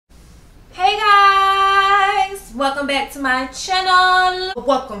welcome back to my channel.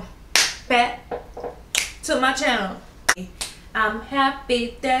 Welcome back to my channel. I'm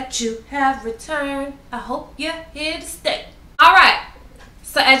happy that you have returned. I hope you're here to stay. Alright,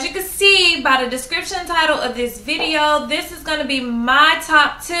 so as you can see by the description title of this video, this is going to be my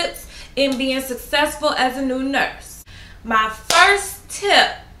top tips in being successful as a new nurse. My first tip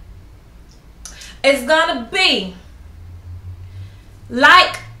is going to be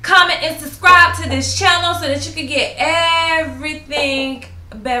like, comment, and subscribe to this channel so that you can get everything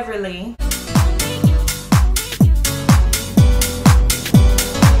Beverly.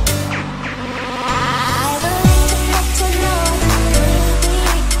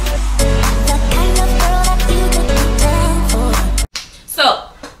 So,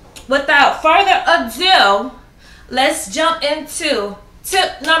 without further ado, let's jump into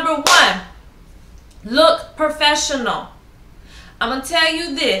tip number 1. Look professional. I'm going to tell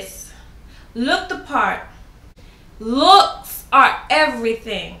you this. Look the part. Looks are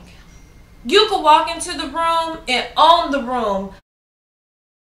everything. You can walk into the room and own the room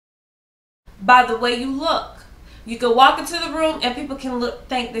by the way you look. You can walk into the room and people can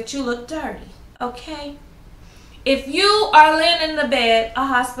think that you look dirty. Okay? If you are laying in the bed, a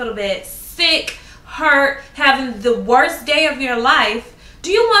hospital bed, sick, hurt, having the worst day of your life, do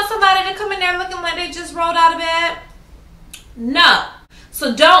you want somebody to come in there looking like they just rolled out of bed? No.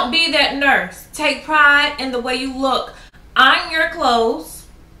 So don't be that nurse. Take pride in the way you look. Iron your clothes.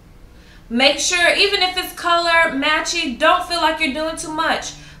 Make sure, even if it's color matchy, don't feel like you're doing too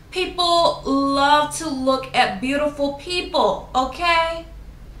much. People love to look at beautiful people, okay?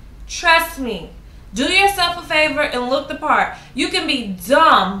 Trust me. Do yourself a favor and look the part. You can be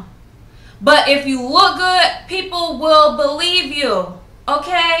dumb, but if you look good, people will believe you,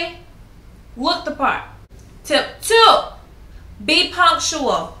 okay? Look the part. Tip 2. Be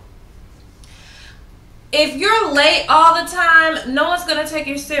punctual. If you're late all the time, no one's going to take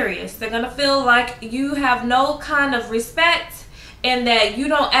you serious. They're going to feel like you have no kind of respect and that you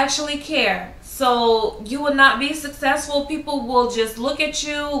don't actually care. So you will not be successful. People will just look at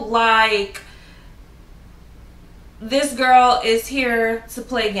you like this girl is here to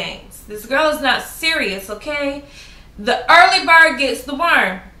play games. This girl is not serious, okay? The early bird gets the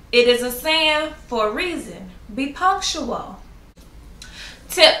worm. It is a saying for a reason. Be punctual.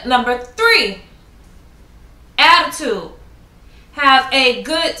 Tip number 3, attitude. Have a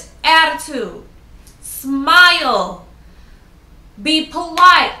good attitude. Smile. Be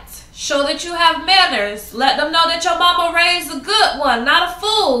polite. Show that you have manners. Let them know that your mama raised a good one, not a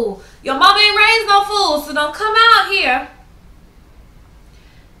fool. Your mama ain't raised no fool, so don't come out here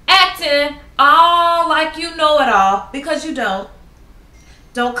acting all like you know it all, because you don't.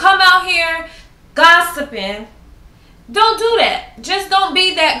 Don't come out here gossiping. Don't do that. Just don't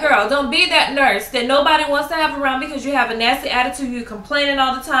be that girl. Don't be that nurse that nobody wants to have around because you have a nasty attitude. You're complaining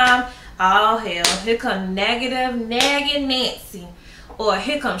all the time. Oh, hell. Here come negative, nagging Nancy. Or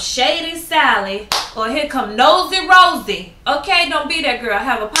here come Shady Sally. Or here come Nosy Rosie. Okay? Don't be that girl.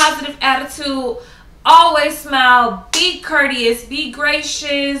 Have a positive attitude. Always smile. Be courteous. Be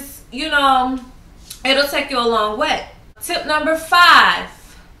gracious. You know, it'll take you a long way. Tip number 5.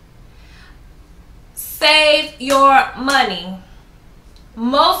 Save your money.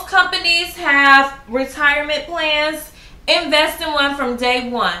 Most companies have retirement plans. Invest in one from day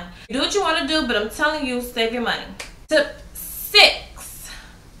 1. Do what you want to do, but I'm telling you, save your money. Tip 6.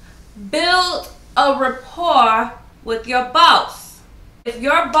 Build a rapport with your boss. If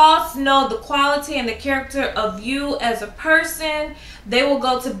your boss knows the quality and the character of you as a person, they will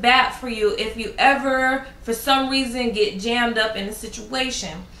go to bat for you if you ever, for some reason, get jammed up in a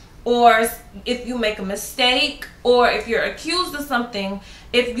situation. Or if you make a mistake, or if you're accused of something,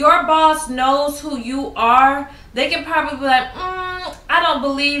 if your boss knows who you are, they can probably be like, I don't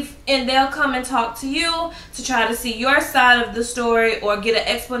believe, and they'll come and talk to you to try to see your side of the story or get an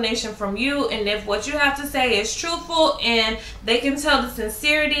explanation from you. And if what you have to say is truthful and they can tell the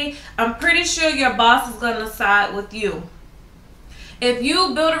sincerity, I'm pretty sure your boss is going to side with you. If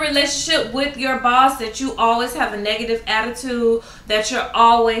you build a relationship with your boss that you always have a negative attitude, that you're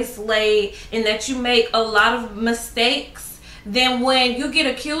always late, and that you make a lot of mistakes, then when you get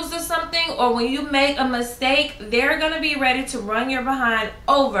accused of something or when you make a mistake, they're going to be ready to run your behind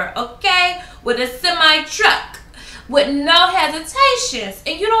over, okay? With a semi-truck, with no hesitations.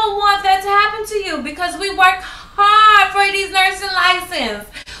 And you don't want that to happen to you because we worked hard for these nursing licenses.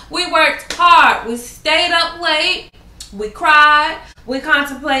 We worked hard. We stayed up late. We cried. We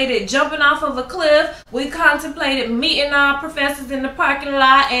contemplated jumping off of a cliff. We contemplated meeting our professors in the parking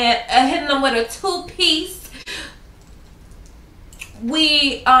lot and hitting them with a 2-piece.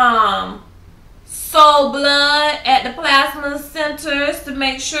 We sold blood at the plasma centers to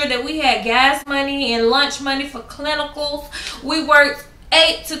make sure that we had gas money and lunch money for clinicals. We worked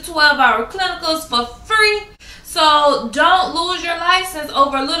 8 to 12-hour clinicals for free. So don't lose your license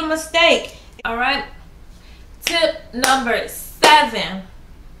over a little mistake. All right. Tip number 7.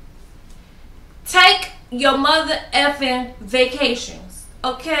 Take your mother effing vacations,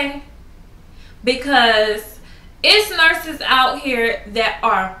 okay? Because it's nurses out here that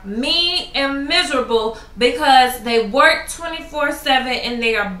are mean and miserable because they work 24/7 and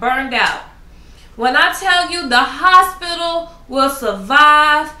they are burned out. When I tell you the hospital will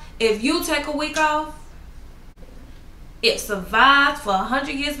survive if you take a week off, it survived for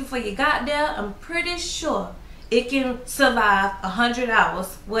 100 years before you got there. I'm pretty sure it can survive 100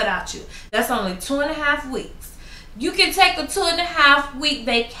 hours without you. That's only 2.5 weeks. You can take a 2.5 week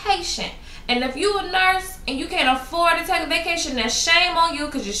vacation. And if you're a nurse and you can't afford to take a vacation, then shame on you,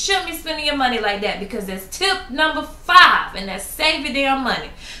 because you shouldn't be spending your money like that, because that's tip number 5, and that's save your damn money.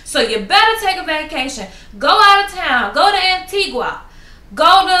 So you better take a vacation. Go out of town. Go to Antigua.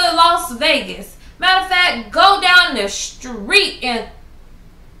 Go to Las Vegas. Matter of fact, go down the street and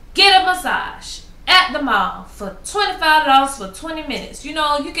get a massage at the mall for $25 for 20 minutes. You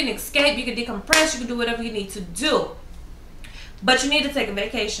know, you can escape, you can decompress, you can do whatever you need to do. But you need to take a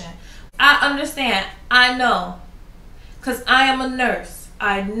vacation. I understand. I know. Because I am a nurse.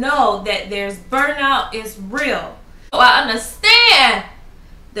 I know that there's burnout is real. So I understand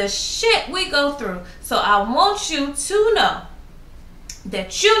the shit we go through. So I want you to know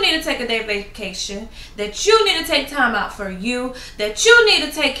that you need to take a day vacation, that you need to take time out for you, that you need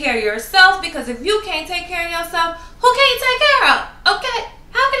to take care of yourself, because if you can't take care of yourself, who can you take care of? Okay?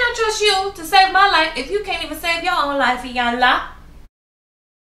 How can I trust you to save my life if you can't even save your own life, Iyanla?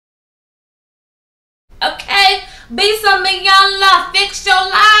 Okay? Be some Iyanla. Fix your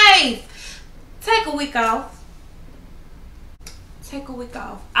life. Take a week off. Take a week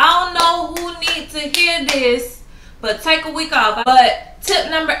off. I don't know who needs to hear this, but take a week off. But tip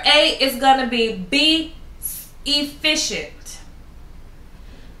number 8 is going to be efficient.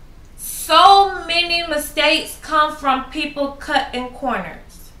 So many mistakes come from people cutting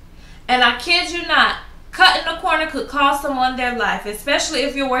corners. And I kid you not, cutting a corner could cost someone their life, especially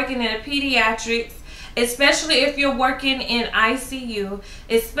if you're working in a pediatrics, especially if you're working in ICU,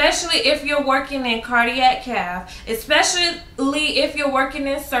 especially if you're working in cardiac cath, especially if you're working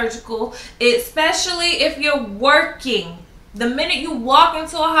in surgical, especially if you're working. The minute you walk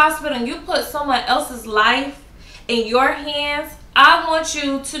into a hospital and you put someone else's life in your hands, I want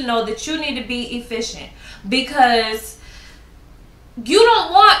you to know that you need to be efficient, because you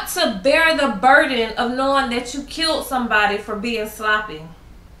don't want to bear the burden of knowing that you killed somebody for being sloppy.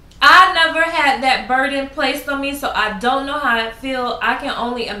 I never had that burden placed on me, so I don't know how it feels. I can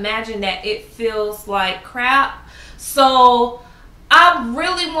only imagine that it feels like crap. So I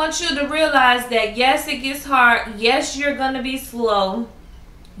really want you to realize that yes, it gets hard. Yes, you're going to be slow.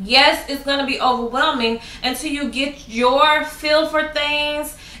 Yes, it's going to be overwhelming until you get your feel for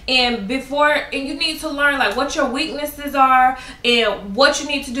things. And you need to learn like what your weaknesses are and what you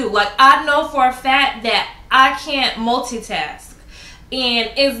need to do. Like, I know for a fact that I can't multitask.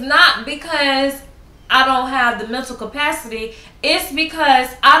 And it's not because I don't have the mental capacity. It's because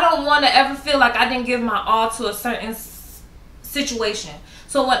I don't want to ever feel like I didn't give my all to a certain situation.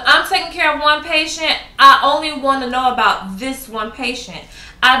 So when I'm taking care of one patient, I only want to know about this one patient.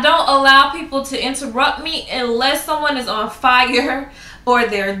 I don't allow people to interrupt me unless someone is on fire or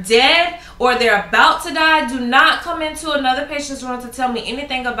they're dead or they're about to die. Do not come into another patient's room to tell me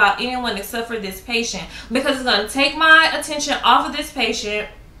anything about anyone except for this patient, because it's going to take my attention off of this patient,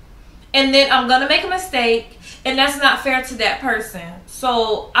 and then I'm going to make a mistake, and that's not fair to that person.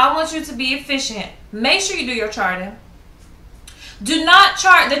 So I want you to be efficient. Make sure you do your charting. Do not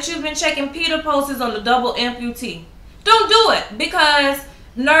chart that you've been checking Peter pulses on the double amputee. Don't do it, because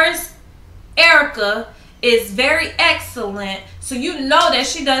Nurse Erica is very excellent, so you know that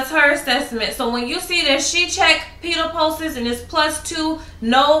she does her assessment. So when you see that she checked Peter pulses and it's +2,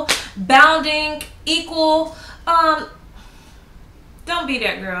 no bounding equal, don't be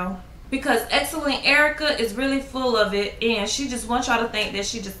that girl, because excellent Erica is really full of it, and she just wants y'all to think that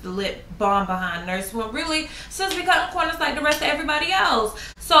she just the lit bomb behind nurse, when really since we cutting corners like the rest of everybody else.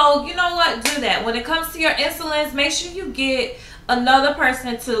 So you know what, do that. When it comes to your insulins, make sure you get another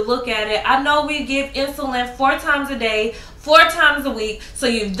person to look at it. I know we give insulin 4 times a day, 4 times a week, so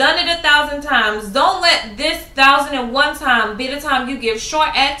you've done it 1,000 times. Don't let this 1,001 time be the time you give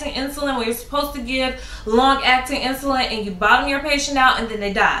short-acting insulin when you're supposed to give long-acting insulin, and you bottom your patient out and then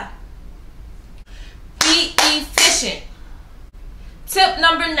they die. Be efficient. Tip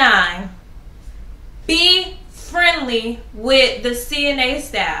number 9. Be friendly with the CNA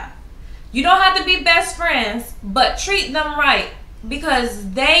staff. You don't have to be best friends, but treat them right,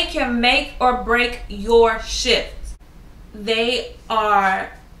 because they can make or break your shift. They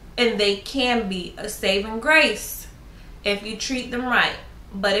are, and they can be, a saving grace if you treat them right.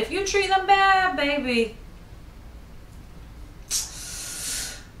 But if you treat them bad, baby,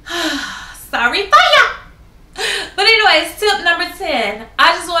 sorry for ya. But anyways, tip number 10.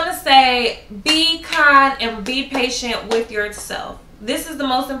 I just want to say, be kind and be patient with yourself. This is the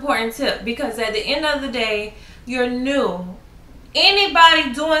most important tip, because at the end of the day, you're new.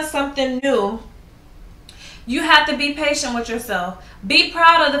 Anybody doing something new, you have to be patient with yourself. Be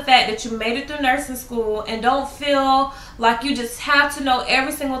proud of the fact that you made it through nursing school, and don't feel like you just have to know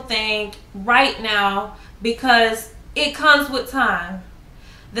every single thing right now, because it comes with time.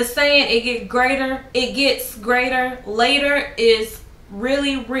 The saying, it gets greater later, is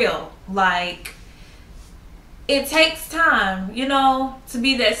really real. Like, it takes time, you know, to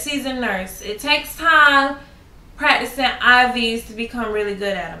be that seasoned nurse. It takes time practicing IVs to become really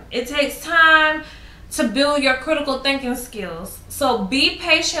good at them. It takes time to build your critical thinking skills. So be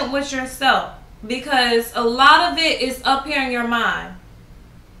patient with yourself, because a lot of it is up here in your mind.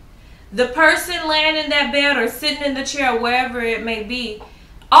 The person laying in that bed or sitting in the chair, wherever it may be,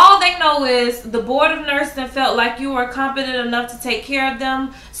 all they know is the board of nursing felt like you were competent enough to take care of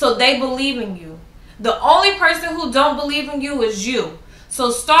them, so they believe in you. The only person who don't believe in you is you. So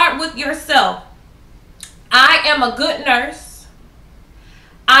start with yourself. I am a good nurse.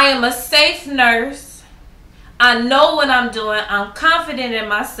 I am a safe nurse. I know what I'm doing. I'm confident in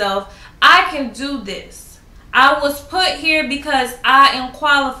myself. I can do this. I was put here because I am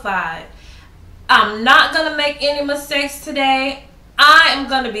qualified. I'm not going to make any mistakes today. I am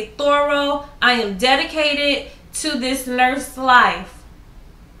going to be thorough. I am dedicated to this nurse life.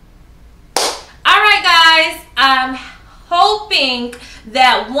 Alright guys, I'm hoping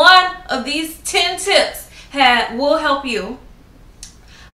that one of these 10 tips will help you.